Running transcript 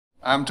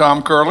I'm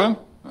Tom Curlin.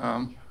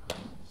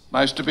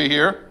 Nice to be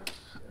here.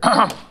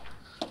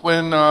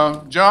 When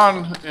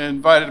John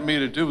invited me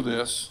to do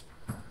this,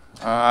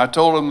 I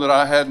told him that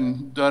I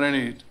hadn't done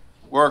any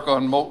work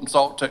on molten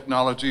salt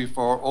technology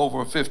for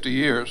over 50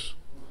 years.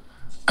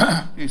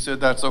 He said,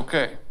 that's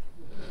okay.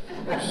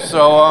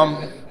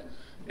 So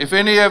if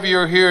any of you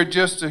are here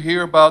just to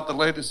hear about the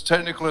latest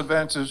technical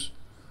advances,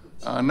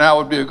 now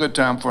would be a good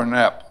time for a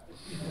nap.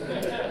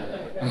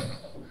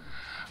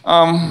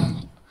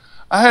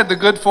 I had the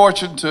good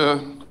fortune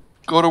to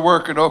go to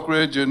work at Oak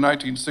Ridge in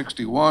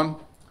 1961,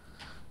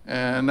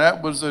 and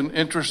that was an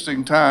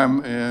interesting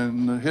time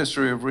in the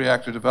history of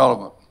reactor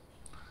development.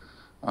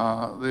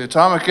 The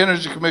Atomic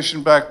Energy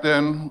Commission back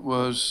then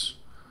was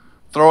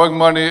throwing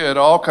money at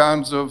all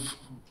kinds of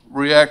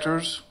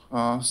reactors,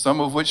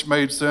 some of which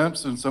made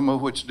sense and some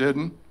of which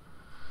didn't.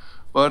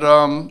 But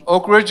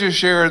Oak Ridge's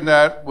share in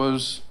that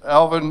was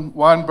Alvin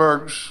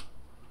Weinberg's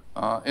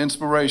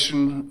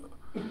inspiration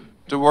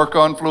to work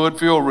on fluid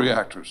fuel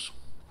reactors.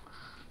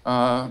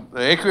 The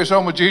aqueous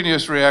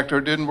homogeneous reactor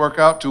didn't work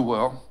out too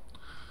well,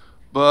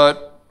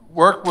 but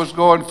work was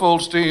going full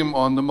steam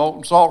on the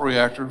molten salt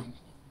reactor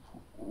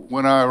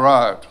when I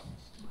arrived.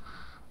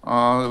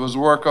 There was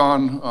work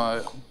on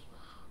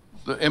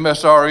the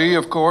MSRE,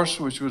 of course,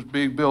 which was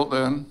being built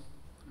then.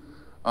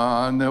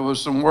 And there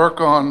was some work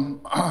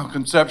on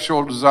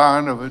conceptual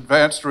design of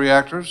advanced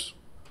reactors,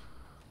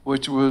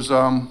 which was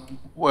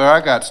where I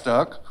got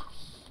stuck.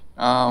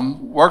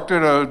 Worked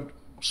in a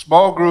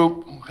small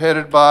group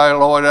headed by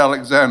Lloyd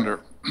Alexander.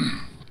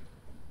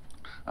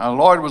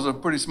 Lloyd was a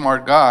pretty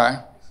smart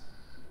guy,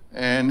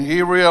 and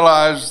he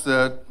realized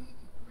that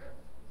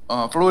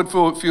fluid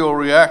fuel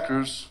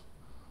reactors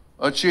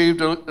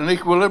achieved an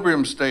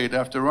equilibrium state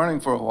after running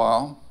for a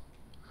while.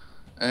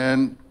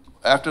 And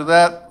after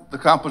that, the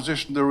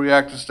composition of the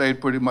reactor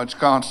stayed pretty much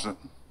constant.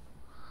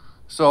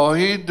 So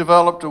he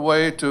developed a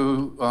way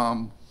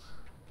to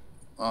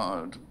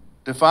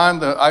define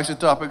the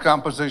isotopic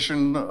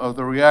composition of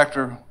the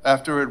reactor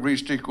after it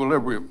reached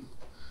equilibrium.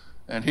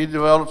 And he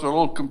developed a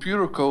little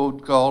computer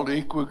code called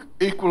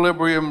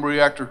equilibrium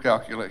reactor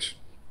calculation.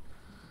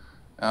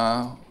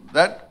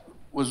 That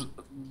was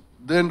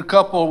then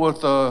coupled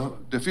with a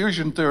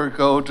diffusion theory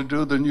code to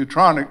do the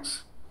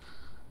neutronics,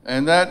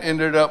 and that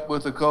ended up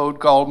with a code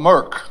called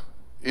MERC,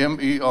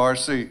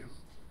 M-E-R-C.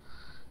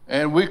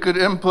 And we could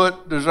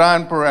input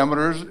design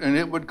parameters, and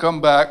it would come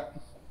back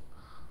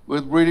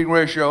with breeding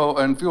ratio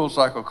and fuel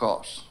cycle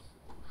costs.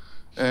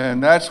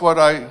 And that's what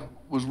I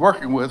was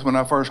working with when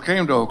I first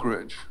came to Oak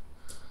Ridge.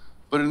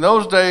 But in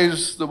those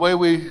days, the way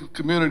we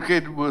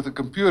communicated with a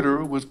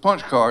computer was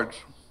punch cards.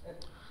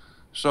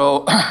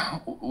 So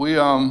we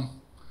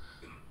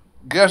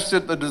guessed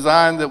at the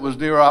design that was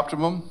near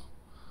optimum,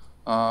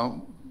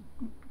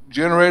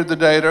 generated the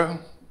data,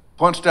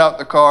 punched out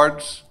the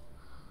cards,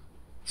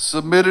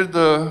 submitted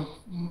the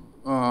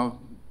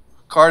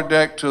card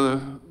deck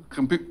to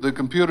the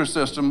computer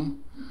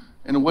system,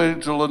 and waited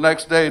until the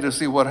next day to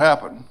see what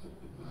happened.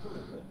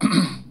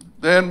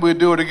 Then we'd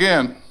do it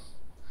again,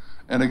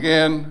 and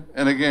again,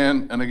 and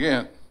again, and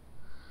again.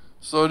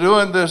 So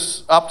doing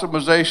this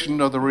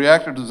optimization of the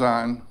reactor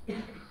design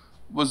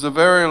was a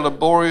very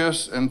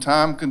laborious and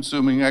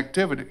time-consuming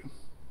activity.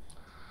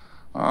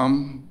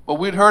 But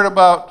we'd heard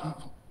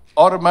about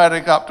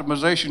automatic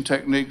optimization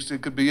techniques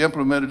that could be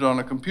implemented on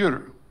a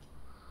computer.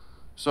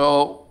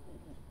 So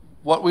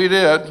what we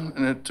did,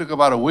 and it took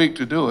about a week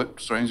to do it,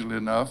 strangely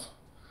enough,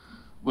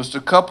 was to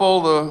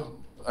couple the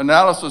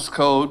analysis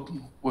code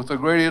with a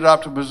gradient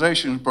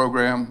optimization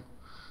program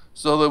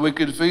so that we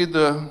could feed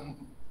the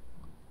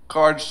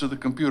cards to the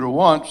computer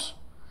once.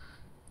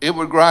 It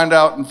would grind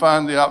out and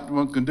find the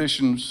optimum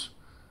conditions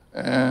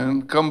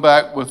and come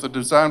back with the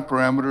design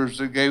parameters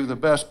that gave the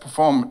best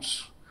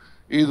performance,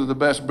 either the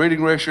best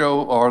breeding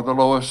ratio or the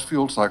lowest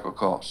fuel cycle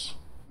costs.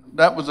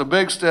 That was a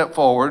big step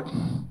forward.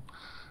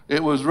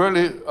 It was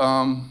really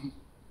kind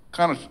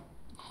of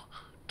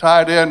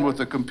tied in with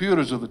the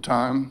computers of the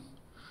time.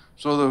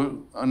 So the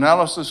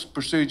analysis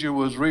procedure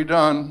was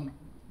redone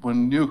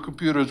when new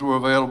computers were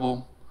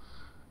available,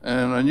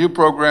 and a new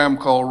program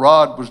called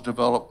ROD was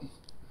developed.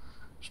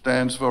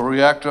 Stands for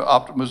Reactor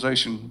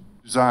Optimization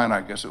Design, I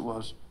guess it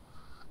was.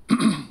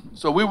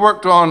 So we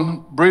worked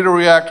on breeder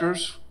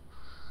reactors,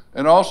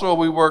 and also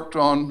we worked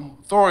on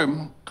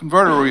thorium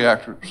converter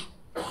reactors.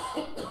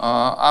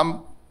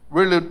 I'm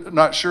really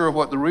not sure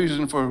what the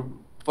reason for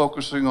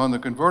focusing on the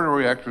converter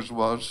reactors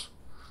was,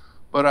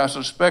 but I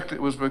suspect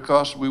it was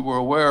because we were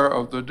aware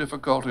of the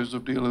difficulties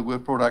of dealing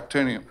with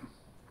protactinium.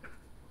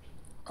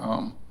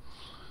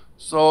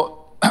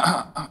 So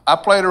I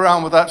played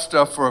around with that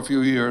stuff for a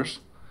few years,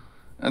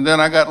 and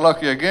then I got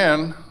lucky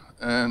again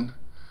and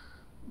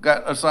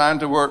got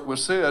assigned to work with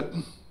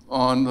Sid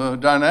on the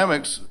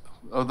dynamics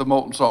of the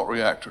molten salt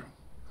reactor.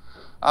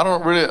 I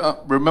don't really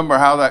remember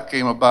how that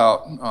came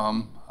about.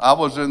 I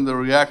was in the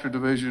reactor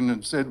division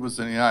and Sid was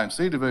in the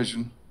I&C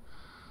division,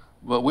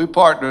 but we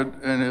partnered,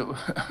 and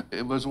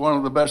it was one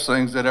of the best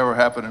things that ever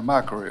happened in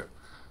my career.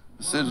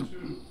 Sid's,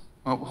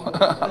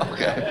 oh,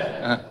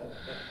 okay.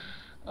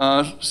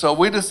 So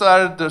we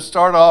decided to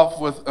start off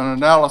with an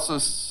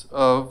analysis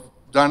of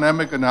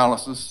dynamic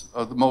analysis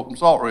of the molten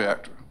salt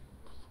reactor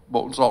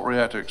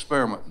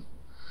experiment.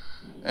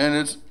 And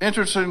it's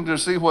interesting to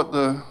see what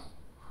the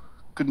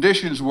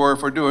conditions were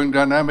for doing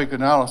dynamic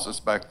analysis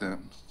back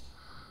then.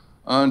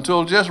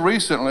 Until just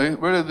recently,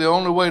 really the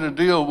only way to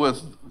deal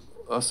with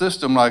a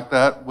system like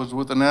that was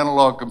with an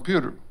analog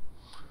computer.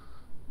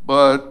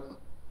 But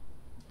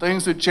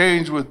things had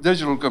changed with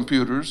digital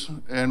computers,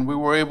 and we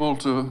were able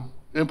to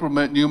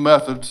implement new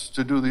methods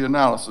to do the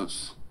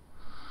analysis.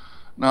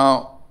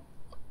 Now,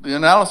 the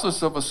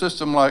analysis of a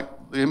system like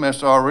the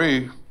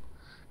MSRE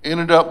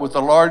ended up with a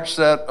large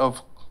set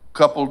of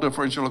coupled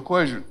differential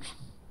equations.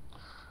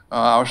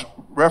 Our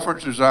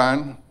reference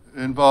design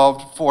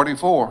involved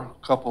 44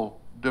 coupled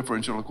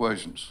differential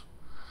equations.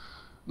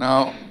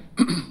 Now,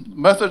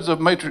 methods of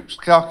matrix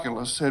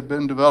calculus had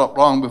been developed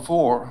long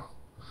before,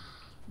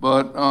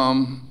 but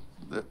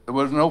there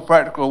was no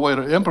practical way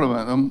to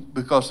implement them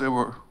because they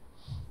were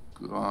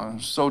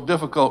so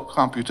difficult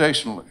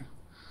computationally.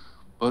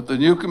 But the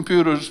new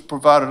computers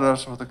provided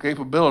us with the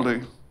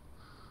capability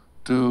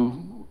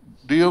to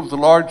deal with the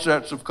large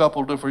sets of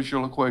coupled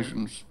differential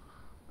equations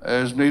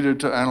as needed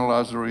to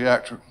analyze the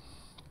reactor.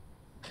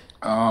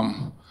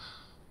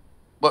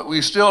 But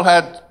we still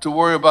had to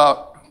worry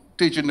about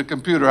teaching the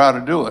computer how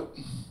to do it.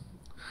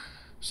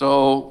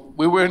 So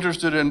we were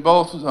interested in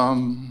both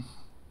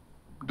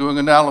doing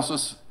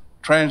analysis,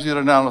 transient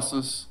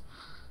analysis,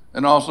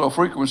 and also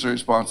frequency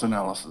response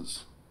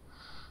analysis.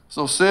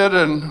 So Sid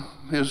and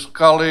his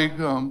colleague,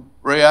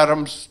 Ray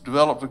Adams,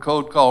 developed a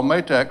code called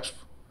MATEX,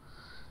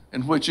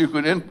 in which you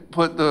could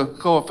input the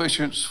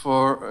coefficients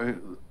for a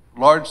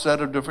large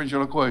set of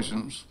differential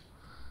equations,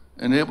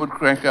 and it would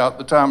crank out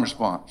the time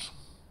response.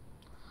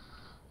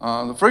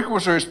 The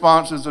frequency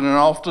response is an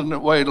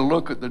alternate way to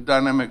look at the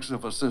dynamics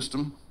of a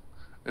system,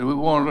 and we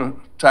wanted to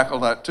tackle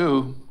that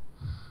too.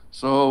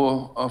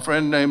 So a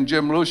friend named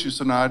Jim Lucius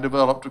and I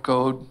developed a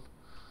code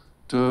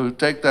to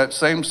take that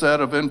same set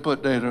of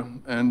input data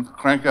and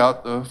crank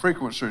out the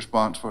frequency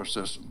response for a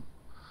system.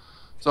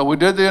 So we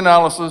did the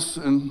analysis,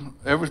 and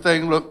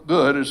everything looked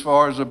good as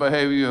far as the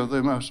behavior of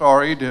the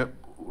MSRE dip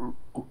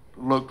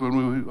looked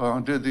when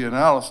we did the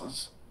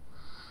analysis.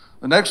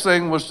 The next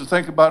thing was to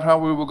think about how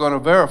we were going to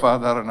verify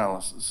that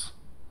analysis.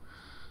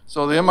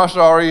 So the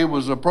MSRE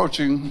was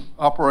approaching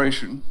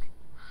operation,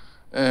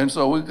 and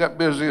so we got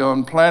busy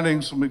on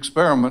planning some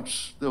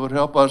experiments that would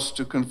help us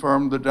to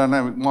confirm the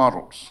dynamic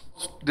models.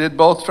 Did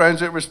both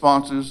transient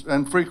responses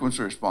and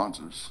frequency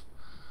responses.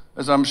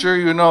 As I'm sure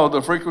you know, the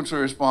frequency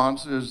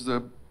response is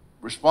the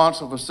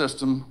response of a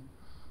system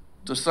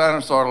to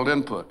sinusoidal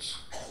inputs.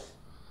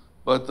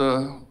 But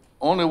the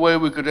only way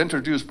we could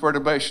introduce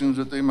perturbations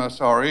at the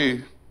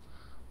MSRE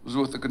was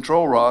with the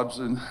control rods,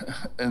 and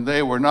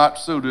they were not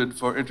suited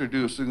for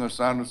introducing a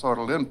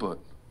sinusoidal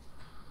input.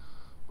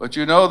 But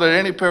you know that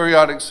any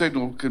periodic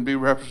signal can be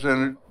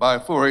represented by a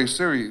Fourier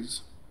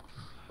series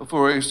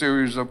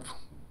of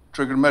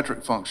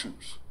trigonometric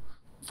functions.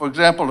 For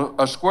example,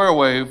 a square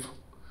wave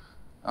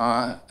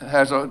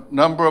has a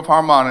number of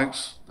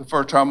harmonics. The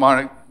first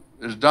harmonic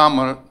is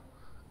dominant,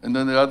 and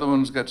then the other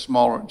ones get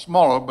smaller and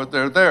smaller, but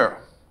they're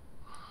there.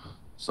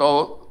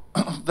 So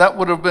that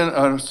would have been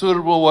a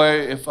suitable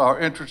way if our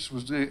interest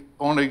was to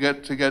only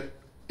get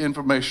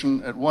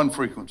information at one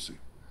frequency.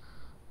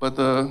 But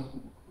the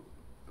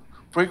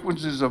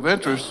frequencies of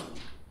interest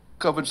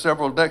covered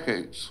several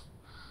decades.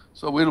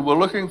 So we were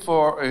looking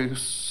for a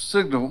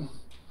signal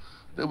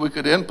that we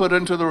could input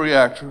into the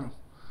reactor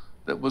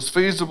that was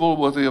feasible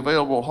with the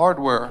available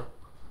hardware,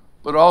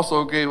 but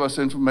also gave us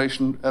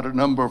information at a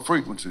number of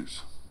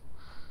frequencies.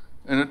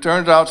 And it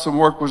turns out some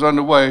work was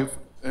underway,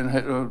 and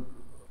had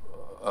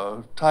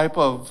a type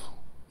of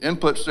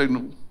input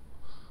signal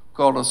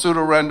called a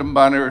pseudo-random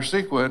binary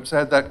sequence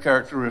had that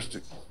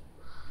characteristic.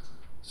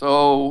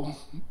 So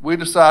we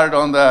decided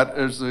on that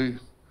as the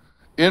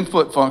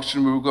input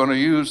function we were going to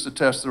use to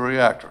test the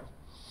reactor.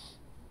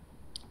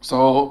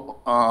 So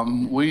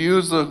we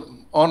used the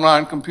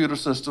online computer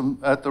system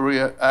at the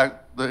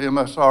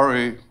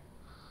MSRE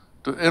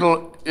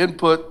to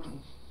input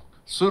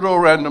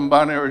pseudo-random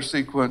binary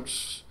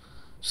sequence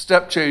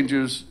step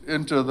changes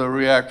into the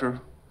reactor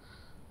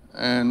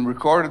and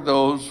recorded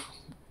those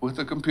with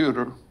the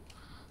computer,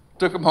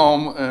 took them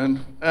home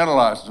and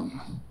analyzed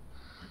them.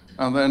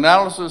 Now the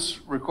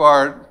analysis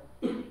required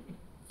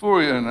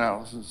Fourier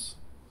analysis,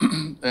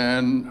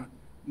 and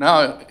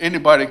now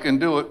anybody can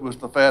do it with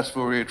the fast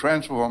Fourier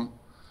transform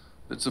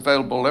that's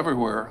available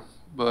everywhere,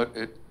 but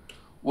it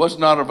was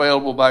not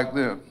available back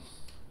then.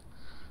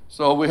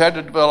 So we had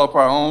to develop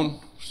our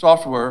own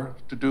software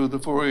to do the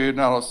Fourier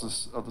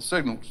analysis of the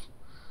signals,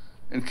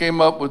 and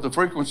came up with the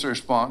frequency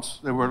response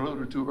that were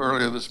alluded to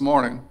earlier this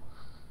morning.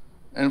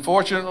 And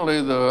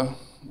fortunately, the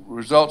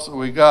results that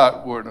we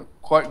got were a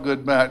quite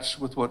good match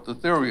with what the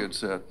theory had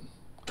said.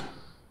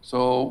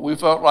 So we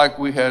felt like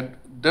we had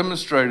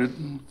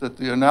demonstrated that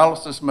the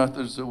analysis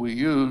methods that we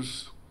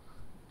use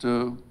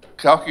to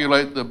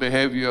calculate the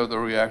behavior of the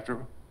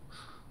reactor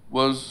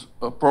was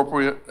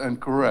appropriate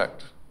and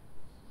correct.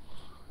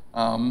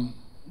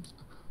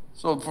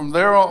 So from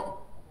there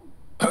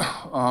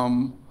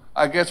on,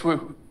 I guess we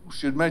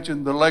should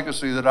mention the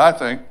legacy that I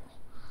think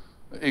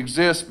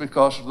exists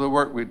because of the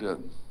work we did.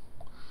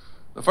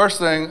 The first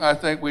thing, I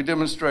think we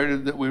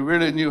demonstrated that we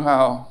really knew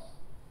how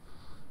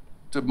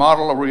to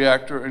model a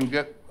reactor and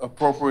get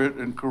appropriate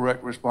and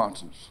correct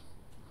responses.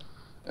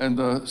 And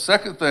the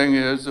second thing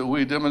is that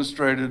we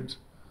demonstrated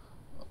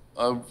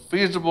a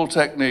feasible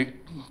technique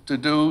to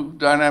do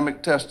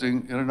dynamic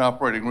testing in an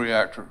operating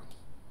reactor.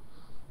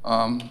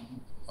 I,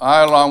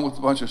 along with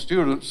a bunch of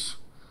students,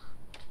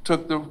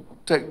 took the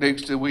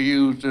techniques that we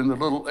used in the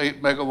little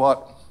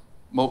 8-megawatt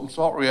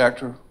molten-salt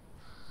reactor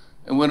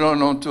and went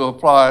on to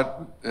apply it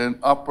in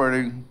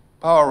operating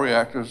power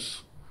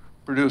reactors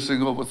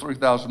producing over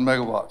 3,000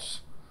 megawatts.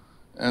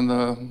 And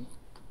the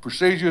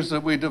procedures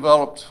that we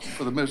developed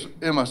for the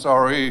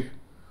MSRE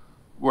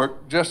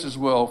work just as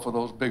well for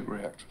those big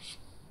reactors.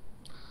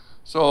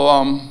 So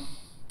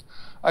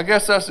I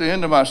guess that's the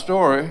end of my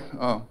story.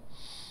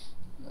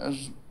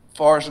 As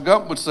Forrest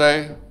Gump would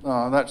say,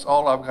 that's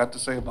all I've got to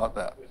say about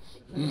that.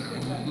 You want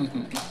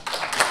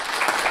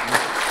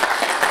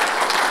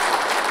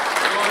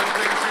to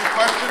take a few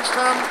questions,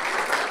 Tom?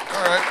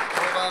 All right,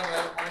 hold on to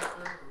that mic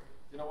there.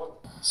 You know what?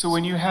 So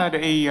when you had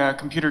a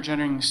computer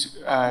generating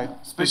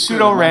the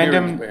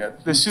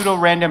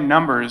pseudo-random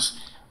numbers,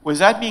 was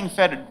that being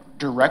fed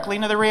directly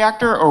into the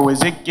reactor, or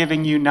was it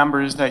giving you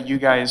numbers that you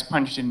guys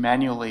punched in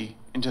manually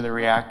into the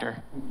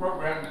reactor? We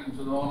programmed it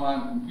into the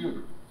online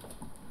computer.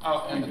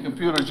 Oh, and the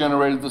computer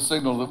generated the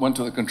signal that went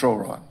to the control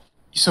rod.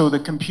 So the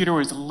computer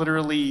was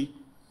literally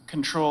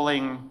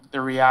controlling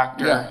the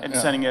reactor and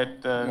sending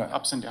it the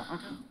ups and downs.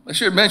 Okay. I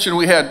should mention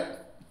we had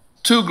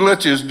 2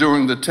 glitches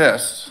during the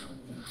test.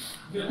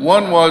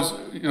 One was,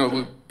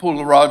 we pull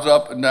the rods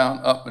up and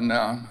down, up and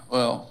down.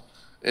 Well,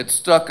 it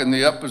stuck in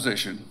the up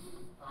position.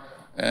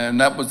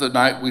 And that was the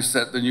night we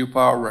set the new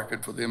power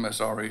record for the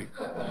MSRE.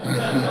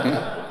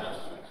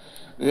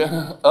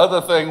 The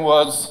other thing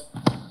was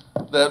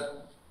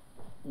that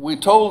we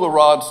told the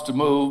rods to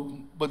move,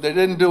 but they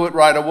didn't do it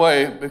right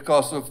away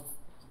because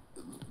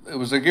it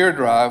was a gear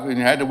drive and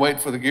you had to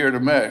wait for the gear to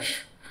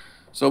mesh.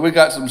 So we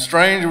got some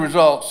strange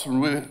results when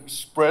we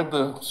spread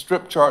the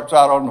strip charts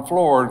out on the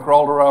floor and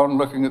crawled around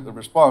looking at the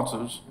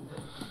responses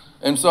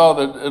and saw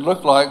that it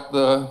looked like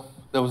there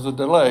was a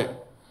delay.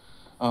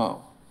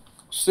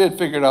 Sid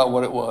figured out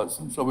what it was,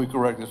 and so we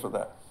corrected for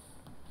that.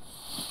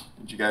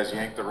 Did you guys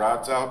yank the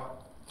rods out?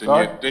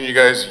 Sorry? Didn't you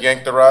guys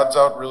yank the rods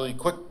out really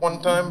quick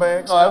one time by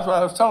accident? No, that's what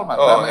I was telling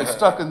about. It's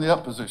stuck in the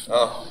up position.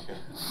 Oh,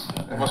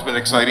 it must have been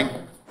exciting.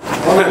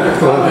 I wanted to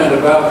comment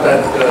about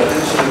that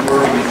incident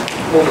where we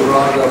pulled the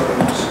rod up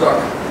and it was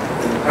stuck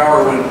and the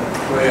power went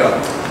way up.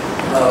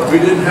 We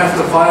didn't have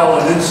to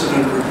file an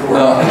incident report.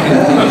 No.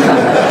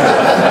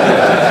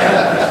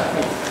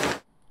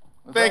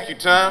 Thank you,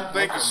 Tom.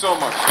 Thank you so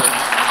much,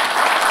 sir.